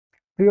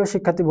প্রিয়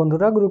শিক্ষার্থী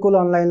বন্ধুরা, গুরুকুল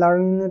অনলাইন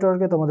লার্নিং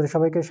নেটওয়ার্কে তোমাদের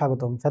সবাইকে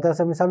স্বাগতম। সাথে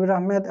আছে আমি সাবির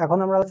আহমেদ। এখন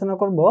আমরা আলোচনা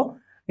করব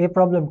এই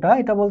প্রবলেমটা।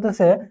 এটা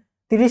বলতেছে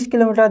 30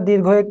 কিলোমিটার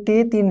দীর্ঘ একটি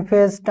 3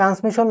 ফেজ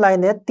ট্রান্সমিশন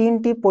লাইনে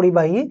 3টি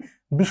পরিবাহী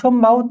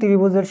বিষমবাহু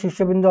ত্রিভুজের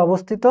শীর্ষবিন্দু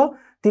অবস্থিত।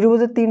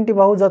 ত্রিভুজের 3টি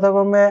বাহু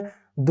যথাক্রমে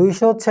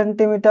 200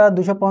 সেন্টিমিটার,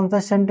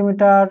 250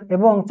 সেন্টিমিটার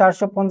এবং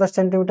 450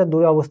 সেন্টিমিটার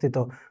দূরে অবস্থিত।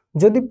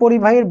 যদি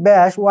পরিবাহীর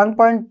ব্যাস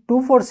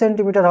 1.24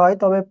 সেন্টিমিটার হয়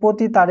তবে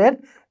প্রতি তারের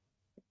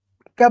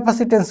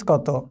ক্যাপাসিটেন্স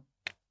কত?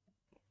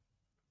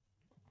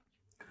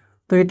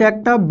 তো এটা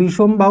একটা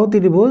বিষমবাহু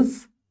ত্রিভুজ।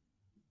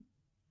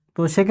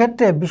 তো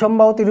সেক্ষেত্রে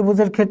বিষমবাহু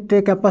ত্রিভুজের ক্ষেত্রে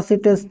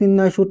ক্যাপাসিটেন্স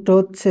নির্ণয় সূত্র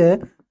হচ্ছে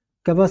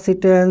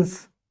ক্যাপাসিটেন্স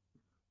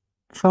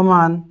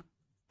সমান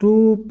 2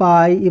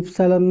 পাই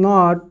ইপসাইলন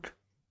নট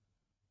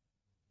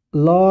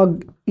লগ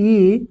ই।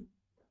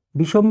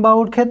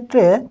 বিষমবাহুর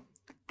ক্ষেত্রে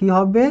কি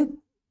হবে,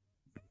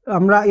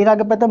 আমরা এর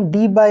আগে পেতাম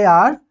ডি বাই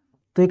আর,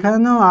 তো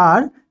এখানেও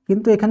আর,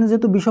 কিন্তু এখানে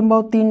যেহেতু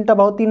বিষমবাহু 3টা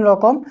বাহু 3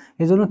 রকম,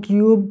 এই জন্য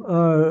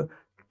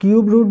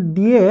কিউব রুট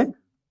দিয়ে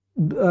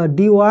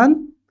D1,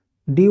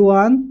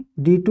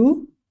 D2,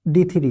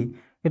 D3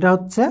 এটা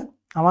হচ্ছে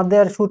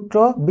আমাদের সূত্র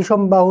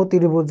বিষমবাহু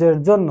ত্রিভুজের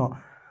জন্য।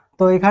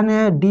 তো এখানে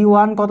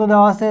D1 কত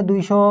দেওয়া আছে?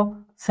 200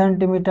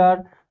 সেন্টিমিটার,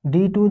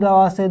 D2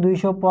 দেওয়া আছে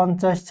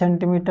 250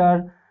 সেন্টিমিটার,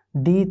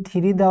 D3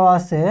 দেওয়া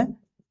আছে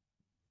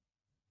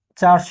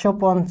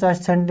 450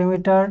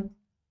 সেন্টিমিটার।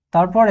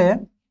 তারপরে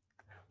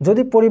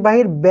যদি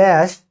পরিবাহীর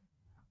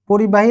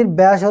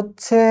ব্যাস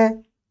হচ্ছে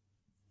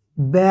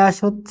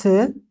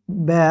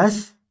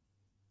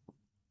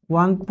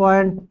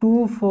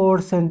 1.24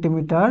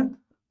 সেন্টিমিটার,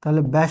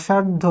 তাহলে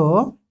ব্যাসার্ধ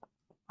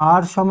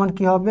আর সমান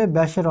কি হবে?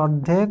 ব্যাসের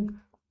অর্ধেক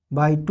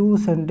বাই 2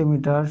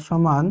 সেন্টিমিটার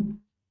সমান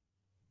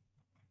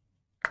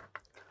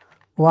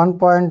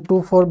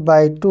 1.24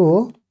 বাই 2,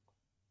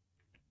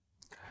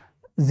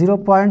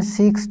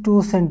 0.62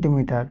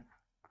 সেন্টিমিটার।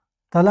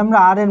 তাহলে আমরা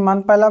আর এর মান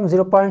পেলাম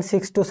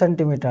 0.62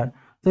 সেন্টিমিটার।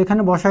 তো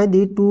এখানে বসাই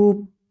দিই, 2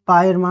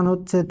 পাইয়ের মান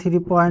হচ্ছে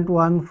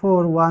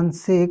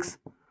 3.1416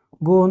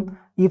 গুণ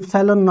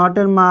ইপসাইলন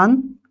নটের মান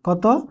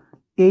কত?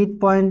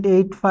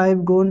 8.85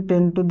 গুণ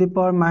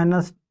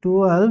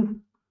 10⁻⁻12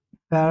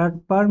 ফ্যারাড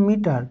পার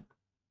মিটার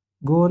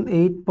গুণ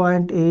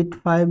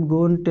 8.85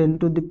 গুণ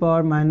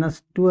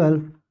 10⁻⁻12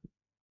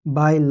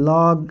 by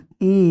log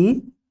E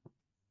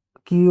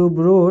cube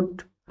root.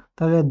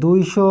 তাহলে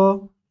 200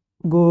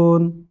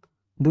 গুণ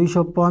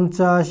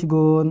 250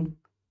 গুণ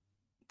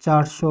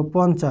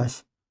 450।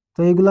 তো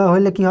এইগুলা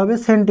হইলে কি হবে?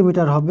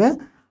 সেন্টিমিটার হবে।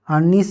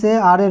 আর নিচে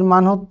আর এর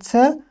মান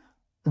হচ্ছে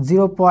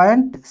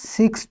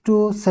 0.62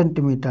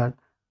 সেন্টিমিটার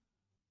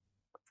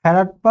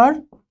ফ্যারাড পার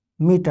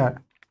মিটার।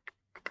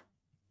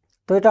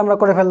 তো এটা আমরা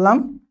করে ফেললাম।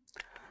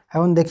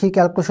 এখন দেখি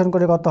ক্যালকুলেশন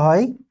করে কত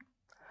হয়।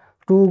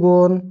 2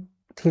 গুণ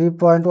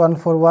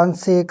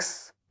 3.1416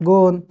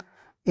 গুণ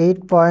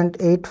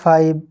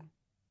 8.85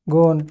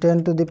 গুণ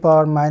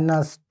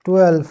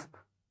 10⁻⁻12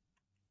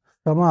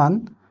 সমান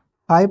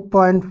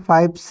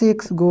 5.56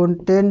 গুণ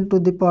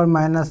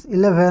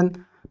 10⁻⁻11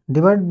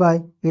 ডিভাইড বাই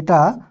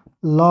এটা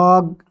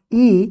লগ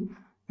ই।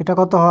 এটা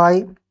কত হয়?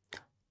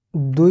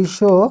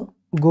 200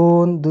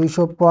 গুণ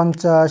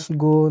 250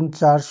 গুণ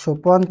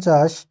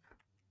 450,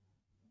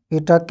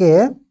 এটাকে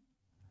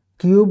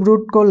কিউব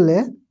রুট করলে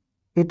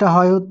এটা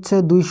হয় হচ্ছে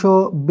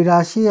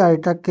 282, আর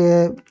এটাকে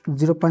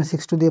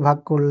 0.62 দিয়ে ভাগ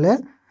করলে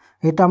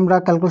এটা আমরা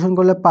ক্যালকুলেশন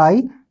করলে পাই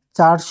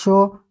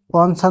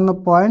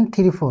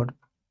 455.34।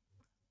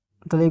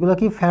 তাহলে এগুলো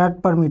কি? ফ্যারাড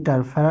পার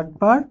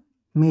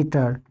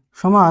মিটার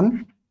সমান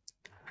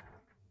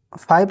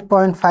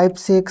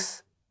 5.56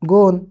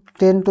 গুণ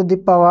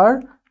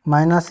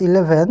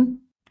 10⁻⁻11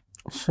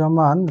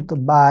 সমান তো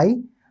বাই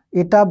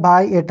এটা,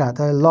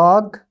 তাহলে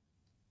লগ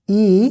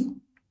ই,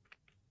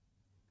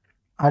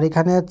 আর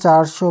এখানে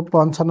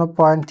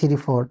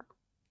 455.34।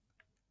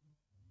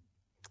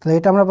 তাহলে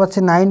এটা আমরা পাচ্ছি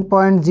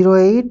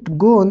 9.08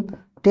 গুণ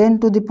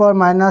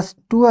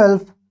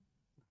 10⁻⁻12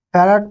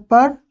 ফ্যারাড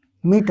পার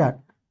মিটার।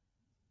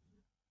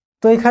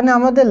 তো এখানে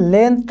আমাদের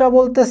লেন্থটা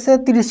বলতেছে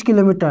 30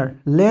 কিলোমিটার।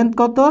 লেন্থ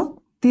কত?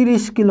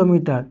 30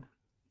 কিলোমিটার।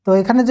 তো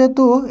এখানে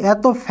যেহেতু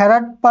এত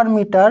ফ্যারাড পার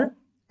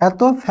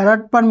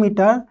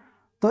মিটার,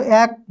 তো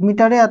 1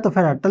 মিটারে এত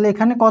ফ্যারাড, তাহলে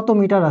এখানে কত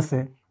মিটার আছে?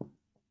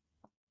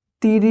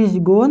 30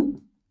 গুণ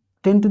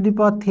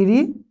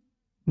 10⁻³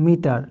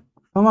 মিটার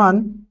সমান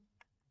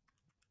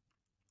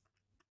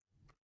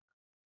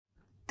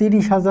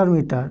 30,000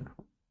 মিটার।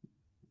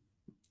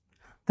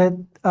 তাই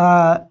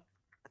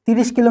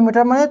 30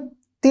 কিলোমিটার মানে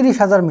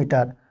 30,000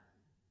 মিটার।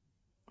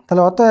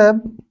 তাহলে অতএব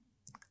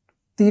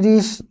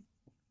 30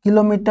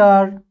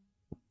 কিলোমিটার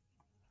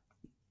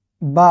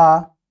বা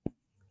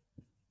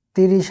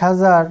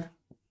 30,000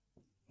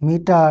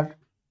 মিটার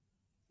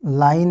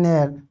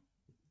লাইনের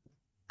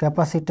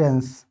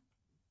ক্যাপাসিটেন্স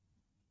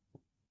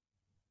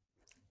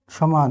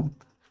সমান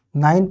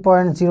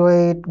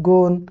 9.08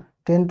 গুণ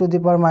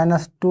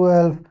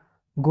 10⁻⁻12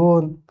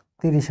 গুণ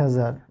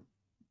 30,000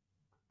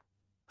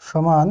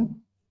 সমান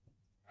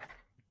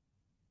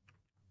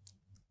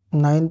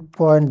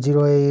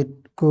 9.08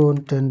 গুণ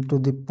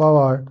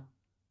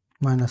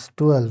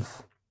 10⁻⁻12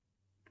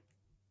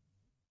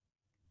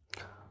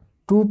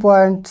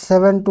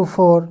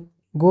 2.724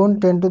 গুণ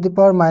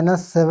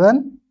 10⁻⁻7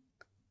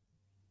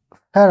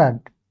 ফ্যারাড।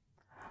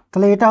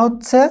 তাহলে এটা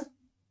হচ্ছে,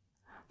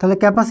 তাহলে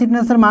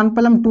ক্যাপাসিট্যান্সের মান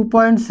পেলাম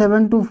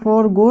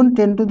 2.724 গুণ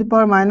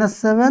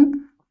 10⁻⁻7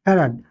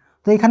 ফ্যারাড।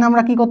 তো এখানে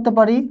আমরা কি করতে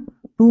পারি,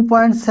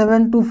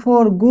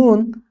 2.724 গুণ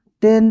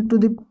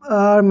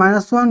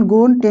 10⁻⁻1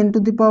 গুণ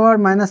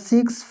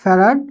 10⁻⁻6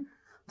 ফ্যারাড।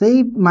 তো এই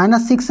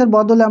 -6 এর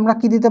বদলে আমরা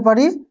কি দিতে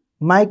পারি,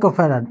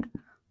 মাইক্রোফ্যারাড।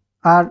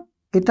 আর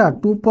এটা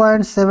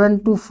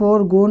 2.724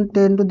 গুণ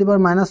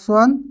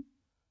 10⁻⁻1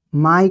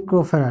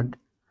 মাইক্রোফ্যারাড।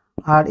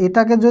 আর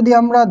এটাকে যদি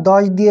আমরা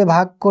 10 দিয়ে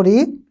ভাগ করি,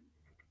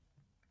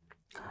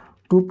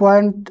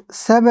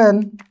 2.7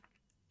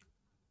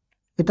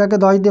 এটাকে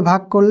 10 দিয়ে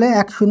ভাগ করলে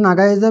 1 শূন্য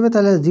আগায় যাবে,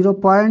 তাহলে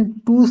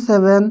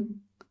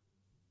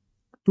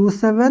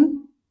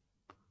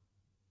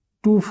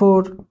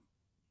 0.2724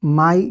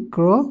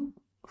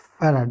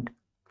 মাইক্রোফ্যারাড।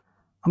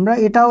 আমরা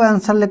এটাও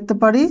অ্যান্সার লিখতে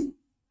পারি।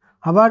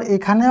 আবার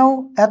এখানেও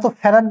এত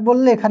ফ্যারাড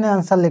বললে এখানে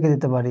অ্যান্সার লিখে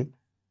দিতে পারি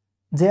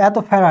যে এত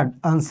ফ্যারাড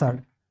আনসার,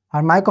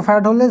 আর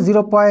মাইক্রোফ্যারাড হলে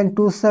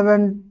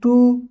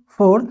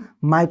 0.2724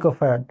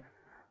 মাইক্রোফ্যারাড।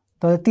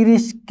 তাহলে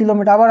 30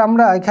 কিলোমিটার। আবার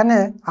আমরা এখানে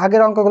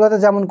আগের অঙ্কগুলোতে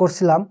যেমন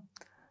করছিলাম,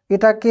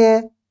 এটাকে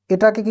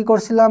কি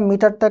করছিলাম,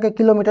 মিটারটাকে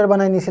কিলোমিটার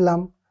বানিয়ে নিয়েছিলাম।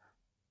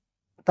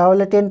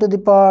 তাহলে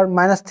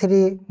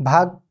 10⁻³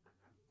 ভাগ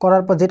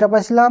করার পর যেটা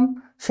পাইছিলাম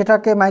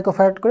সেটাকে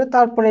মাইক্রোফ্যারাড করে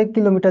তারপরে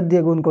কিলোমিটার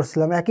দিয়ে গুণ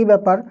করছিলাম। একই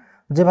ব্যাপার,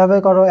 যেভাবে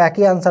করো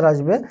একই আনসার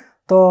আসবে।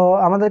 তো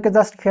আমাদেরকে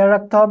জাস্ট খেয়াল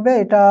রাখতে হবে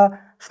এটা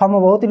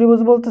সমবাহু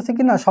ত্রিভুজ বলতেছে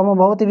কিনা।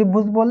 সমবাহু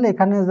ত্রিভুজ বললে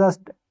এখানে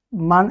জাস্ট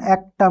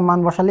একটা মান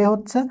বসালেই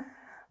হচ্ছে।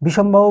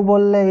 বিষমবাহু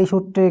বললে এই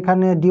সূত্রে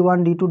এখানে D1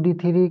 D2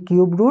 D3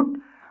 cube root.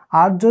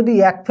 আর যদি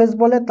এক ফেজ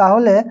বলে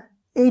তাহলে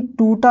এই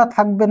 2টা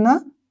থাকবে না,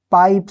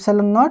 পাই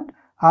ইপসিলন নট,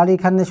 আর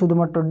এখানে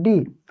শুধুমাত্র ডি।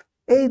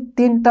 এই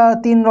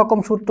 3 রকম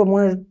সূত্র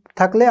মনে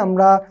থাকলে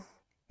আমরা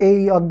এই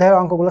অধ্যায়ের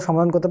অঙ্কগুলো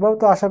সমাধান করতে পারবো।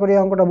 তো আশা করি এই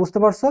অঙ্কটা বুঝতে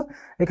পারছো।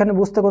 এখানে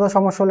বুঝতে কোথাও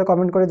সমস্যা হলে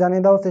কমেন্ট করে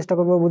জানিয়ে দাও, চেষ্টা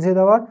করবো বুঝিয়ে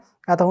দেওয়ার।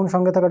 এতক্ষণ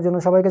সঙ্গে থাকার জন্য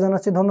সবাইকে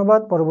জানাচ্ছি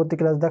ধন্যবাদ। পরবর্তী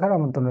ক্লাস দেখার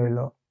আমন্ত্রণ রইল।